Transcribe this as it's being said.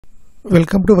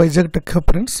Welcome to Vizag tech hub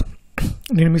friends.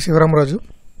 నేను మీ SIVARAMARAJU.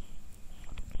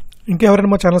 ఇంకెవరైనా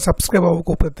మా ఛానల్ సబ్స్క్రైబ్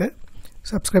అవ్వకపోతే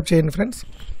సబ్స్క్రైబ్ చేయండి ఫ్రెండ్స్.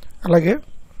 అలాగే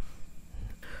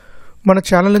మన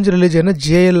ఛానల్ నుంచి రిలీజ్ అయిన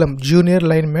JLM జూనియర్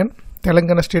లైన్మెన్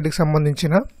తెలంగాణ స్టేట్కి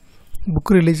సంబంధించిన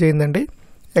బుక్ రిలీజ్ అయిందండి.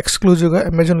 ఎక్స్క్లూజివ్గా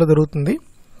అమెజాన్లో దొరుకుతుంది.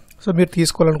 సో మీరు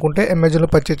తీసుకోవాలనుకుంటే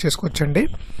అమెజాన్లో పర్చేజ్ చేసుకోవచ్చండి.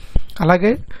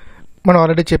 అలాగే మనం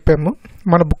ఆల్రెడీ చెప్పాము,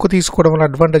 మన బుక్ తీసుకోవడం వల్ల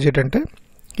అడ్వాంటేజ్ ఏంటంటే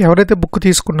ఎవరైతే బుక్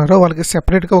తీసుకున్నారో వాళ్ళకి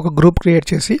సెపరేట్గా ఒక గ్రూప్ క్రియేట్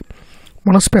చేసి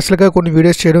మనం స్పెషల్గా కొన్ని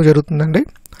వీడియోస్ చేయడం జరుగుతుందండి.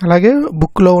 అలాగే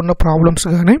బుక్లో ఉన్న ప్రాబ్లమ్స్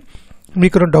కానీ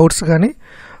మీకున్న డౌట్స్ కానీ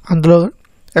అందులో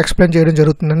ఎక్స్ప్లెయిన్ చేయడం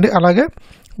జరుగుతుందండి. అలాగే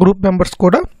గ్రూప్ మెంబర్స్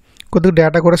కూడా కొద్దిగా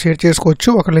డేటా కూడా షేర్ చేసుకోవచ్చు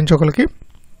ఒకరి నుంచి ఒకరికి.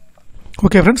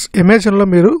 ఓకే ఫ్రెండ్స్, అమెజాన్లో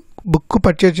మీరు బుక్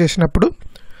పర్చేజ్ చేసినప్పుడు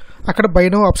అక్కడ బై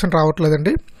నౌ ఆప్షన్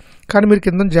రావట్లేదండి. కానీ మీరు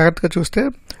కింద జాగ్రత్తగా చూస్తే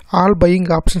ఆల్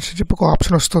బయింగ్ ఆప్షన్స్ చెప్పి ఒక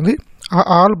ఆప్షన్ వస్తుంది. ఆ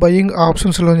ఆల్ బయింగ్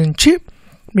ఆప్షన్స్లో నుంచి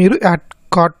మీరు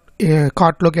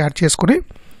కార్ట్లోకి యాడ్ చేసుకుని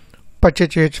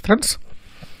పర్చేజ్ చేయొచ్చు ఫ్రెండ్స్.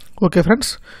 ఓకే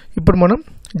ఫ్రెండ్స్, ఇప్పుడు మనం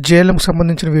JLMకి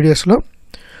సంబంధించిన వీడియోస్లో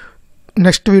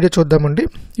నెక్స్ట్ వీడియో చూద్దామండి.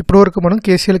 ఇప్పటివరకు మనం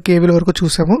KCL KVL వరకు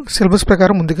చూసాము. సిలబస్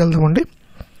ప్రకారం ముందుకెళ్దామండి.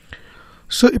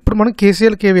 సో ఇప్పుడు మనం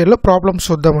KCL KVLలో ప్రాబ్లమ్స్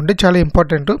చూద్దామండి. చాలా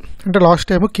ఇంపార్టెంట్. అంటే లాస్ట్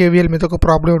టైం KVL మీద ఒక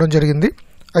ప్రాబ్లం ఇవ్వడం జరిగింది.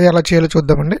 అది ఎలా చేయాలో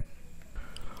చూద్దామండి.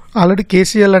 ఆల్రెడీ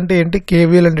KCL అంటే ఏంటి,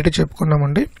 KVL అంటే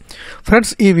చెప్పుకున్నామండి.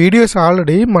 ఫ్రెండ్స్, ఈ వీడియోస్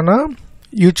ఆల్రెడీ మన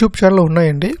యూట్యూబ్ ఛానల్లో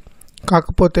ఉన్నాయండి.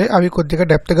 కాకపోతే అవి కొద్దిగా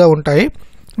డెప్త్గా ఉంటాయి.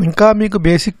 ఇంకా మీకు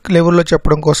బేసిక్ లెవెల్లో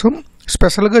చెప్పడం కోసం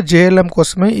స్పెషల్గా JLM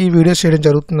కోసమే ఈ వీడియోస్ చేయడం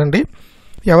జరుగుతుందండి.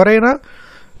 ఎవరైనా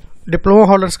డిప్లొమా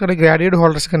హోల్డర్స్ కానీ గ్రాడ్యుయేట్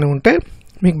హోల్డర్స్ కానీ ఉంటే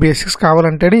మీకు బేసిక్స్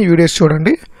కావాలంటేనే ఈ వీడియోస్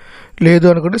చూడండి. లేదు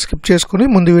అనుకుంటే స్కిప్ చేసుకుని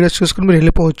ముందు వీడియోస్ చూసుకుని మీరు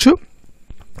వెళ్ళిపోవచ్చు.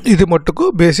 ఇది మట్టుకు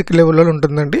బేసిక్ లెవెల్లో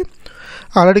ఉంటుందండి.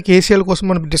 ఆల్రెడీ KCL కోసం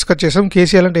మనం డిస్కస్ చేసాం.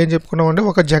 KCL అంటే ఏం చెప్పుకున్నామంటే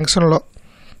ఒక జంక్షన్లో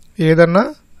ఏదన్నా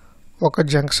ఒక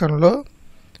జంక్షన్లో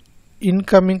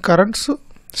incoming currents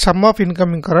some of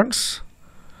incoming currents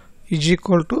is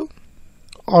equal to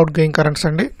out going currents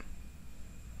అండి.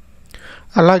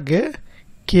 అలాగే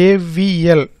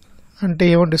KVL అంటే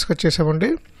ఏమని డిస్కస్ చేసామండి,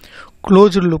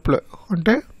 క్లోజ్డ్ లూప్లో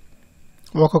అంటే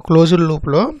ఒక క్లోజ్డ్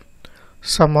లూప్లో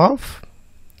some of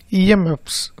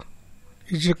EMFs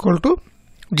is equal to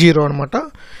 0 అనమాట.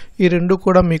 ఈ రెండు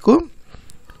కూడా మీకు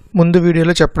ముందు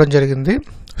వీడియోలో చెప్పడం జరిగింది.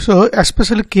 సో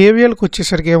ఎస్పెషల్లీ KVLకి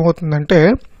వచ్చేసరికి ఏమవుతుందంటే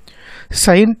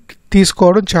సైన్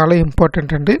తీసుకోవడం చాలా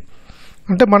ఇంపార్టెంట్ అండి.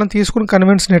 అంటే మనం తీసుకున్న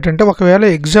కన్వెన్షన్ ఏంటంటే ఒకవేళ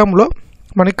ఎగ్జామ్లో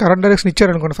మనకి కరెంట్ డైరెక్షన్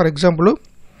ఇచ్చారనుకోండి. ఫర్ ఎగ్జాంపుల్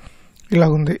ఇలా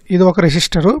ఉంది, ఇది ఒక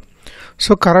రెసిస్టరు.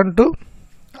 సో కరెంటు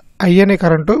I అనే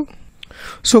కరెంటు.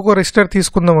 సో ఒక రెసిస్టర్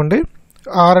తీసుకుందామండి.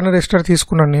 R అనే రెసిస్టర్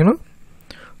తీసుకున్నాను నేను.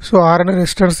 సో R అనే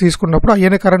రెసిస్టర్స్ తీసుకున్నప్పుడు I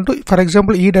అనే కరెంటు ఫర్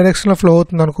ఎగ్జాంపుల్ ఈ డైరెక్షన్లో ఫ్లో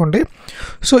అవుతుంది అనుకోండి.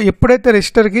 సో ఎప్పుడైతే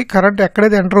రెసిస్టర్కి కరెంట్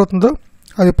ఎక్కడైతే ఎంటర్ అవుతుందో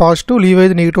అది పాజిటివ్, లీవ్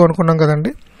అయితే నెగిటివ్ అనుకున్నాం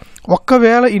కదండి.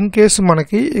 ఒక్కవేళ ఇన్ కేసు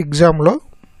మనకి ఎగ్జామ్లో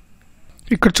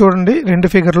ఇక్కడ చూడండి రెండు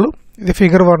ఫిగర్లు, ఇది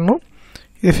ఫిగర్ 1,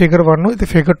 ఇది ఫిగర్ 1, ఇది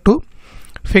ఫిగర్ 2.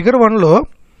 ఫిగర్ 1లో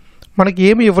మనకి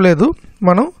ఏమి ఇవ్వలేదు,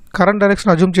 మనం కరెంట్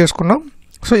డైరెక్షన్ అజ్యూమ్ చేసుకున్నాం.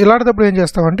 సో ఇలాంటప్పుడు ఏం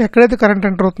చేస్తామంటే ఎక్కడైతే కరెంట్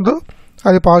ఎంటర్ అవుతుందో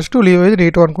అది పాజిటివ్, లీవ్ అయితే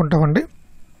నెగిటివ్ అనుకుంటామండి.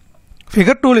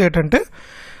 ఫిగర్ 2లో ఏంటంటే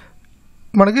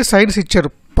మనకి సైన్స్ ఇచ్చారు,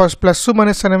 ప్లస్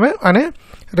మైనస్ అనే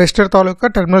రెసిస్టర్ తాలూకా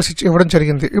టెర్మినల్స్ ఇవ్వడం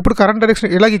జరిగింది. ఇప్పుడు కరెంట్ డైరెక్షన్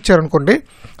ఇలాగ ఇచ్చారనుకోండి,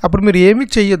 అప్పుడు మీరు ఏమీ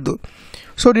చెయ్యొద్దు.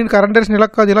 సో నేను కరెంట్ డైరెక్షన్ ఇలా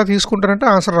కాదు ఇలా తీసుకుంటానంటే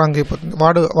ఆన్సర్ రాంగ్ అయిపోతుంది.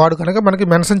 వాడు కనుక మనకి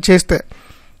మెన్షన్ చేస్తే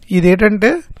ఇదేంటంటే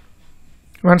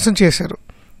మెన్షన్ చేశారు,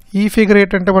 ఈ ఫిగర్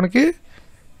ఏంటంటే మనకి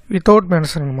వితౌట్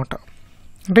మెన్షన్ అనమాట.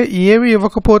 అంటే ఏమి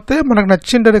ఇవ్వకపోతే మనకు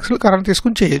నచ్చిన డైరెక్షన్ కరెంట్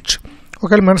తీసుకుని చేయొచ్చు.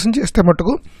 ఒకవేళ మెన్షన్ చేస్తే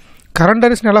మటుకు కరెంట్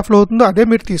డైరెక్షన్ ఎలా ఫ్లో అవుతుందో అదే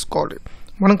మీరు తీసుకోవాలి.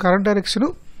 మనం కరెంట్ డైరెక్షన్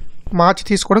మార్చి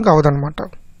తీసుకోవడం కావదనమాట.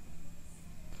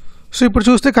 సో ఇప్పుడు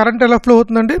చూస్తే కరెంట్ ఎలా ఫ్లో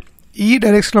అవుతుందంటే ఈ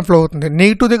డైరెక్షన్లో ఫ్లో అవుతుంది,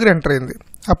 నెగిటివ్ దగ్గర ఎంటర్ అయింది.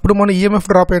 అప్పుడు మనం EMF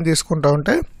డ్రాప్ ఏం తీసుకుంటా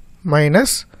ఉంటే -I/R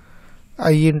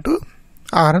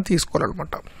అని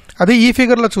తీసుకోవాలన్నమాట. అదే ఈ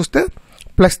ఫిగర్లో చూస్తే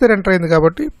ప్లస్ దగ్గర ఎంటర్ అయింది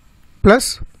కాబట్టి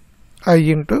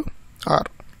 +I/R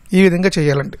ఈ విధంగా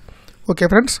చేయాలండి. ఓకే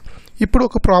ఫ్రెండ్స్, ఇప్పుడు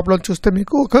ఒక ప్రాబ్లం చూస్తే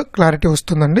మీకు ఒక క్లారిటీ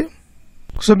వస్తుందండి.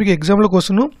 సో మీకు ఎగ్జామ్ల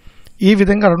కోసం ఈ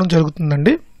విధంగా అడగడం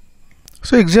జరుగుతుందండి.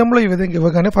 సో ఎగ్జామ్లో ఈ విధంగా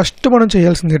ఇవ్వగానే ఫస్ట్ మనం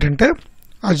చేయాల్సింది ఏంటంటే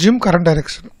assume current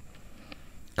direction.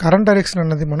 Current direction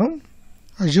అన్నది మనం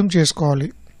అజ్యూమ్ చేసుకోవాలి.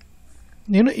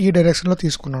 నేను ఈ డైరెక్షన్లో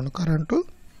తీసుకున్నాను, కరెంటు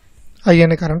I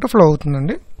అనే కరెంటు ఫ్లో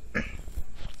అవుతుందండి.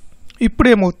 ఇప్పుడు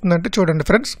ఏమవుతుందంటే చూడండి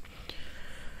ఫ్రెండ్స్,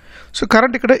 సో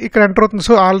కరెంట్ ఇక్కడ ఎంటర్ అవుతుంది.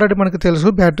 సో ఆల్రెడీ మనకు తెలుసు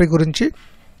బ్యాటరీ గురించి,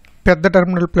 పెద్ద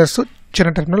టెర్మినల్ ప్లస్, చిన్న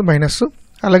టెర్మినల్ మైనస్.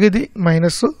 అలాగే ఇది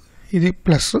మైనస్, ఇది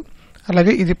ప్లస్,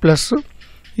 అలాగే ఇది ప్లస్,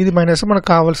 ఇది మైనస్. మనకు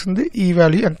కావాల్సింది ఈ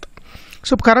వాల్యూ ఎంత.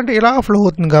 సో కరెంట్ ఇలా ఫ్లో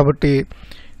అవుతుంది కాబట్టి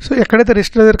సో ఎక్కడైతే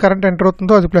రెసిస్టర్ దగ్గర కరెంట్ ఎంటర్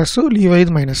అవుతుందో అది ప్లస్, లీవ్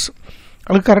అయ్యేది మైనస్.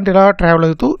 అలాగే కరెంట్ ఇలా ట్రావెల్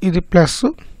అవుతూ ఇది ప్లస్,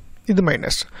 ఇది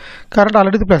మైనస్. కరెంట్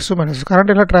ఆల్రెడీ ఇది ప్లస్ మైనస్.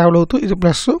 కరెంట్ ఇలా ట్రావెల్ అవుతూ ఇది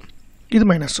ప్లస్ ఇది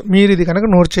మైనస్. మీరు ఇది కనుక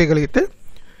నోట్ చేయగలిగితే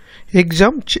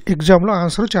ఎగ్జామ్లో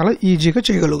ఆన్సర్ చాలా ఈజీగా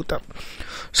చేయగలుగుతాం.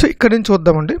 సో ఇక్కడ నుంచి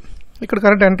చూద్దామండి. ఇక్కడ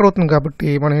కరెంట్ ఎంటర్ అవుతుంది కాబట్టి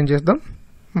మనం ఏం చేద్దాం,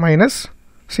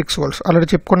 -6 volts ఆల్రెడీ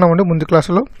చెప్పుకున్నామండి ముందు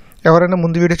క్లాసులో. ఎవరైనా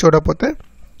ముందు వీడియో చూడకపోతే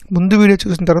ముందు వీడియో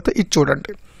చూసిన తర్వాత ఇది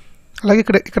చూడండి. అలాగే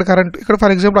ఇక్కడ కరెంట్, ఇక్కడ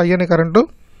ఫర్ ఎగ్జాంపుల్ I అనే కరెంటు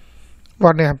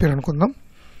 1 ఆంపియర్ అనుకుందాం.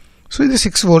 సో ఇది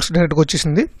 6 volts డైరెక్ట్గా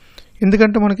వచ్చేసింది.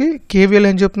 ఎందుకంటే మనకి KVL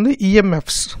ఏం చెప్తుంది,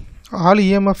 EMFs all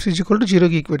EMFs equal to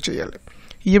 0కి ఈక్వేట్ చేయాలి.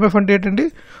 ఈఎంఎఫ్ అంటే ఏంటండి,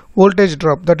 voltage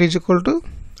drop that is equal to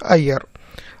IR.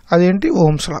 అదేంటి,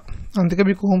 ఓమ్స్ లా. అందుకే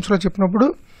మీకు ఓమ్స్ లా చెప్పినప్పుడు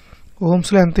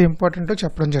ఓమ్స్ లా ఎంత ఇంపార్టెంటో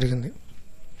చెప్పడం జరిగింది.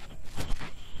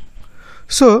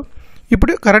 సో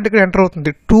ఇప్పుడు కరెంట్ ఇక్కడ ఎంటర్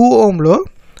అవుతుంది 2 ohmలో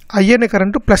I అనే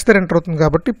కరెంటు ప్లస్ దగ్గర ఎంటర్ అవుతుంది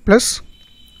కాబట్టి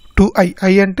 +2I.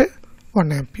 I అంటే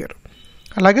 1 ఆంపియర్.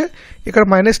 అలాగే ఇక్కడ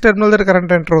మైనస్ టెర్మినల్ దగ్గర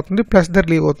కరెంట్ ఎంటర్ అవుతుంది, ప్లస్ దగ్గర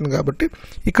లీవ్ అవుతుంది కాబట్టి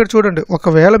ఇక్కడ చూడండి,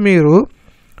 ఒకవేళ మీరు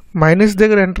మైనస్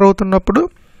దగ్గర ఎంటర్ అవుతున్నప్పుడు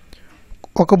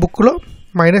ఒక బుక్లో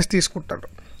మైనస్ తీసుకుంటారు,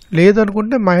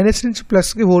 లేదనుకుంటే మైనస్ నుంచి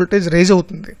ప్లస్కి వోల్టేజ్ రైజ్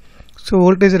అవుతుంది. సో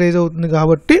వోల్టేజ్ రైజ్ అవుతుంది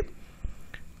కాబట్టి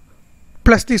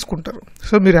ప్లస్ తీసుకుంటారు.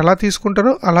 సో మీరు ఎలా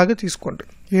తీసుకుంటారో అలాగే తీసుకోండి,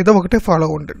 ఏదో ఒకటే ఫాలో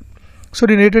అవ్వండి. సో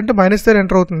నేను ఏంటంటే మైనస్ దగ్గర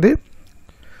ఎంటర్ అవుతుంది,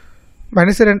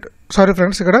 సారీ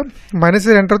ఫ్రెండ్స్, ఇక్కడ మైనస్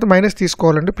దగ్గర ఎంటర్ అవుతుంది, మైనస్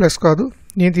తీసుకోవాలండి, ప్లస్ కాదు.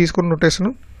 నేను తీసుకున్న నోటేషన్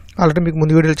ఆల్రెడీ మీకు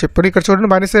ముందు వీడియోలో చెప్పాను. ఇక్కడ చూడండి,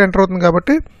 మైనస్ దగ్గర ఎంటర్ అవుతుంది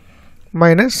కాబట్టి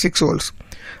 -6 volts.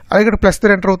 అలాగే ఇక్కడ ప్లస్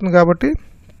దగ్గర ఎంటర్ అవుతుంది కాబట్టి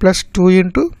 +2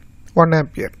 × 1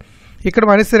 ఆంపియర్. ఇక్కడ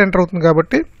మైనస్ దగ్గర ఎంటర్ అవుతుంది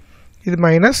కాబట్టి ఇది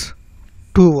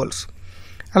 -2 volts.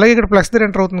 అలాగే ఇక్కడ ప్లస్ దగ్గర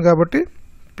ఎంటర్ అవుతుంది కాబట్టి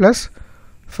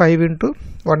 +5 ×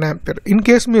 1 ఆంపియర్. ఇన్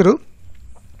కేస్ మీరు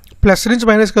ప్లస్ నుంచి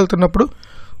మైనస్కి వెళ్తున్నప్పుడు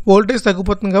వోల్టేజ్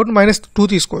తగ్గిపోతుంది కాబట్టి -2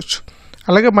 తీసుకోవచ్చు.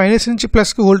 అలాగే మైనస్ నుంచి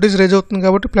ప్లస్కి వోల్టేజ్ రైజ్ అవుతుంది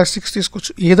కాబట్టి +6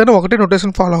 తీసుకోవచ్చు. ఏదైనా ఒకటే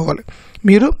నోటేషన్ ఫాలో అవ్వాలి.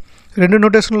 మీరు రెండు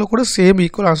నోటేషన్లో కూడా సేమ్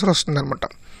ఈక్వల్ ఆన్సర్ వస్తుంది అనమాట.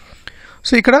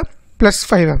 సో ఇక్కడ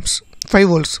 +5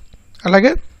 volts.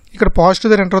 అలాగే ఇక్కడ పాజిటివ్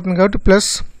దగ్గర ఎంటర్ అవుతుంది కాబట్టి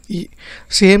 +E.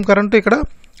 సేమ్ కరెంటు ఇక్కడ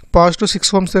పాజిటివ్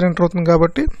 6 ohms దగ్గర ఎంటర్ అవుతుంది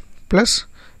కాబట్టి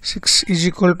 +6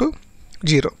 =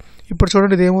 0. ఇప్పుడు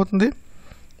చూడండి, ఇది ఏమవుతుంది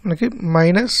మనకి,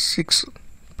 -6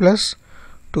 +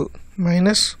 2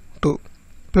 -2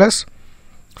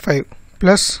 +5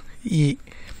 +E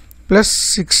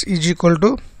 +6 =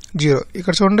 0.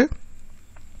 ఇక్కడ చూడండి,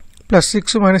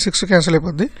 +6 -6 క్యాన్సిల్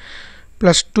అయిపోద్ది,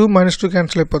 +2 -2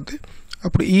 క్యాన్సిల్ అయిపోద్ది.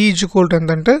 అప్పుడు E =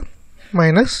 ఎంతంటే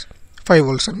 -5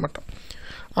 volts అనమాట.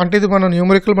 అంటే ఇది మన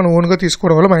న్యూమరికల్ మనం ఓన్గా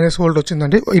తీసుకోవడం వల్ల -volt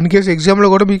వచ్చిందండి. ఇన్ కేస్ ఎగ్జామ్లో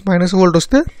కూడా మీకు -volt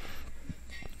వస్తే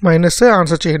మైనస్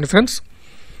ఆన్సర్ చేయండి ఫ్రెండ్స్.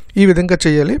 ఈ విధంగా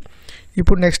చేయాలి.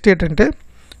 ఇప్పుడు నెక్స్ట్ ఏంటంటే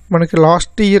మనకి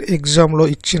లాస్ట్ ఇయర్ ఎగ్జామ్లో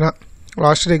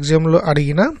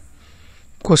అడిగిన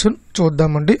క్వశ్చన్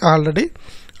చూద్దామండి. ఆల్రెడీ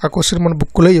ఆ క్వశ్చన్ మన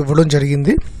బుక్లో ఇవ్వడం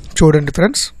జరిగింది, చూడండి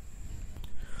ఫ్రెండ్స్.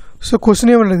 సో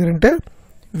క్వశ్చన్ ఏమడిగారంటే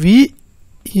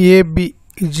VAB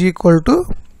 =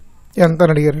 ఎంత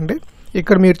అని అడిగారండి.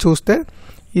 ఇక్కడ మీరు చూస్తే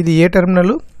ఇది ఏ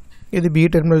టెర్మినల్, ఇది B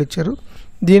టెర్మినల్ ఇచ్చారు.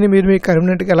 దీన్ని మీరు మీ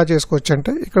కన్వీనియంట్గా ఎలా చేసుకోవచ్చు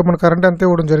అంటే, ఇక్కడ మన కరెంట్ ఎంత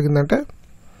ఇవ్వడం జరిగిందంటే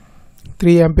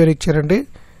 3 ఆంపియర్ ఇచ్చారండి.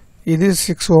 ఇది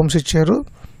 6 ohms ఇచ్చారు,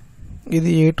 ఇది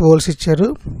 8 volts ఇచ్చారు,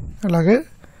 అలాగే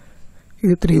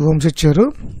ఇది 3 ohms ఇచ్చారు,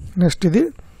 నెక్స్ట్ ఇది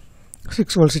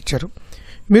 6 volts ఇచ్చారు.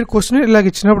 మీరు క్వశ్చన్ ఇలాగ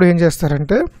ఇచ్చినప్పుడు ఏం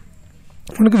చేస్తారంటే,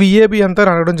 మనకి VAB ఎంత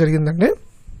అని అడగడం జరిగిందండి.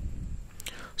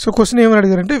 సో క్వశ్చన్ ఏమని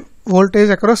అడిగారంటే, voltage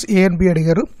across A and B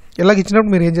అడిగారు. ఇలాగ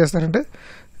ఇచ్చినప్పుడు మీరు ఏం చేస్తారంటే,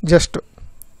 జస్ట్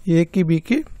ఏకి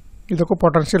బీకి ఇది ఒక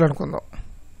పొటెన్షియల్ అనుకుందాం,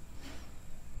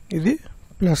 ఇది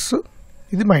ప్లస్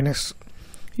ఇది మైనస్.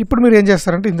 ఇప్పుడు మీరు ఏం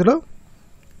చేస్తారంటే ఇందులో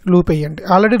లూప్ వేయండి.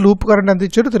 ఆల్రెడీ లూప్ కరెంట్ ఎంత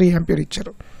ఇచ్చారు, 3 ఆంపియర్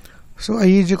ఇచ్చారు. So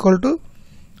I =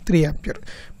 3 ampere.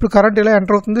 ఇప్పుడు కరెంట్ ఇలా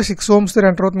ఎంటర్ అవుతుంది, 6 ohms దగ్గర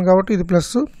ఎంటర్ అవుతుంది కాబట్టి ఇది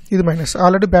ప్లస్ ఇది మైనస్.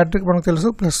 ఆల్రెడీ బ్యాటరీకి మనకు తెలుసు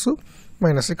ప్లస్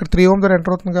మైనస్. ఇక్కడ 3 ohm దగ్గర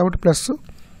ఎంటర్ అవుతుంది కాబట్టి ప్లస్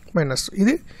మైనస్,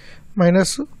 ఇది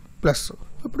మైనస్ ప్లస్.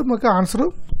 ఇప్పుడు మాకు ఆన్సర్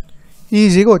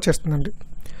ఈజీగా వచ్చేస్తుందండి.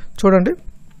 చూడండి,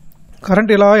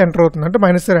 కరెంట్ ఇలా ఎంటర్ అవుతుంది అంటే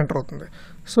మైనస్ దగ్గర ఎంటర్ అవుతుంది.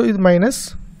 సో ఇది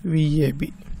 -VAB,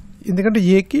 ఎందుకంటే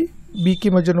ఏకి బీకి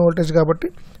మధ్య వోల్టేజ్ కాబట్టి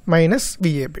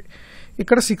 -VAB.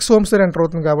 ఇక్కడ 6 ohms దగ్గర ఎంటర్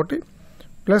అవుతుంది కాబట్టి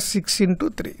 +6 ×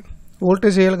 3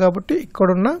 వోల్టేజ్ వేయాలి కాబట్టి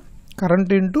ఇక్కడున్న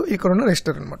కరెంట్ ఇంటూ ఇక్కడున్న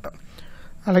రెసిస్టర్ అనమాట.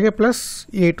 అలాగే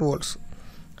 +8 volts,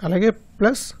 అలాగే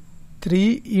 +3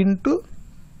 ఇంటూ,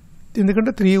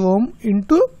 ఎందుకంటే 3 ohm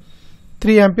ఇంటూ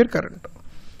 3 ఆంపియర్ కరెంట్,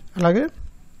 అలాగే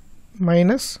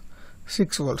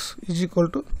 -6 volts =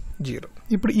 0.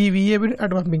 ఇప్పుడు ఈ VABని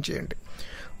అటు పంపించేయండి.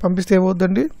 పంపిస్తే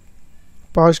ఏమవుతుందండి,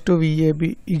 పాజిటివ్ VAB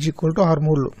 = 6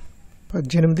 3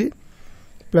 18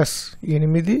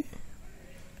 +8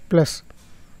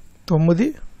 +9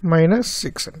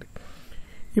 -6 అండి.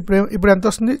 ఇప్పుడు ఎంత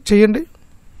వస్తుంది చేయండి,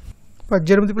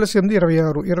 18 + 8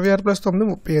 26, 26 +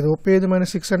 9 35, 35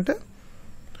 - 6 అంటే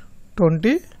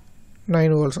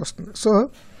 29 వోల్ట్స్ వస్తుంది. సో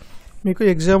మీకు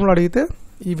ఎగ్జామ్లో అడిగితే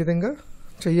ఈ విధంగా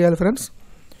చెయ్యాలి ఫ్రెండ్స్.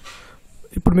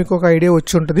 ఇప్పుడు మీకు ఒక ఐడియా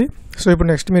వచ్చి ఉంటుంది. సో ఇప్పుడు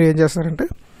నెక్స్ట్ మీరు ఏం చేస్తారంటే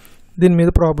దీని మీద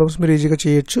ప్రాబ్లమ్స్ మీరు ఈజీగా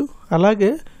చేయొచ్చు.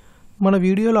 అలాగే మన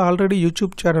వీడియోలో ఆల్రెడీ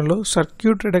యూట్యూబ్ ఛానల్లో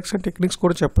సర్క్యూట్ రిడక్షన్ టెక్నిక్స్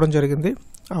కూడా చెప్పడం జరిగింది.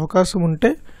 అవకాశం ఉంటే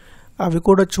అవి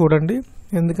కూడా చూడండి,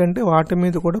 ఎందుకంటే వాటి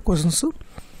మీద కూడా క్వశ్చన్స్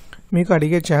మీకు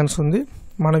అడిగే ఛాన్స్ ఉంది.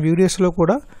 మన వీడియోస్లో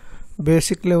కూడా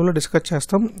బేసిక్ లెవెల్లో డిస్కస్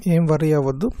చేస్తాం, ఏం వరీ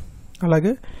అవ్వద్దు.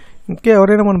 అలాగే ఇంకా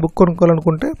ఎవరైనా మన బుక్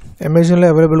కొనుక్కోవాలనుకుంటే అమెజాన్లో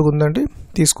అవైలబుల్గా ఉందండి,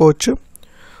 తీసుకోవచ్చు.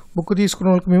 బుక్ తీసుకున్న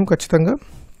వాళ్ళకి మేము ఖచ్చితంగా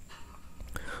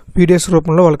పీడిఎఫ్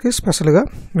రూపంలో వాళ్ళకి స్పెషల్గా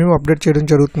మేము అప్డేట్ చేయడం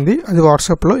జరుగుతుంది. అది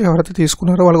వాట్సాప్లో ఎవరైతే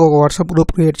తీసుకున్నారో వాళ్ళకి ఒక వాట్సాప్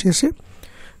గ్రూప్ క్రియేట్ చేసి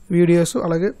వీడియోస్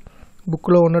అలాగే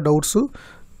బుక్లో ఉన్న డౌట్స్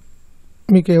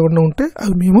మీకు ఏమన్నా ఉంటే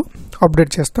అవి మేము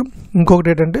అప్డేట్ చేస్తాం. ఇంకొకటి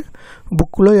ఏంటంటే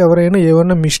బుక్లో ఎవరైనా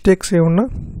ఏమైనా మిస్టేక్స్ ఏమన్నా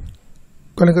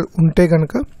కనుక ఉంటే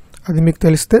కనుక అది మీకు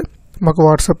తెలిస్తే మాకు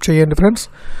వాట్సాప్ చేయండి ఫ్రెండ్స్.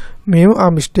 మేము ఆ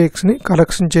మిస్టేక్స్ని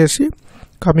కరెక్షన్ చేసి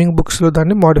కమింగ్ బుక్స్లో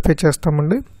దాన్ని మోడిఫై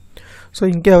చేస్తామండి. సో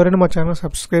ఇంకెవరైనా మా ఛానల్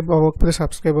సబ్స్క్రైబ్ అవ్వకపోతే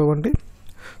సబ్స్క్రైబ్ అవ్వండి.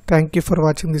 Thank you for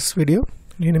watching this video.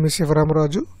 నేను మీ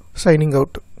శివరామరాజు, సైనింగ్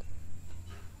అవుట్.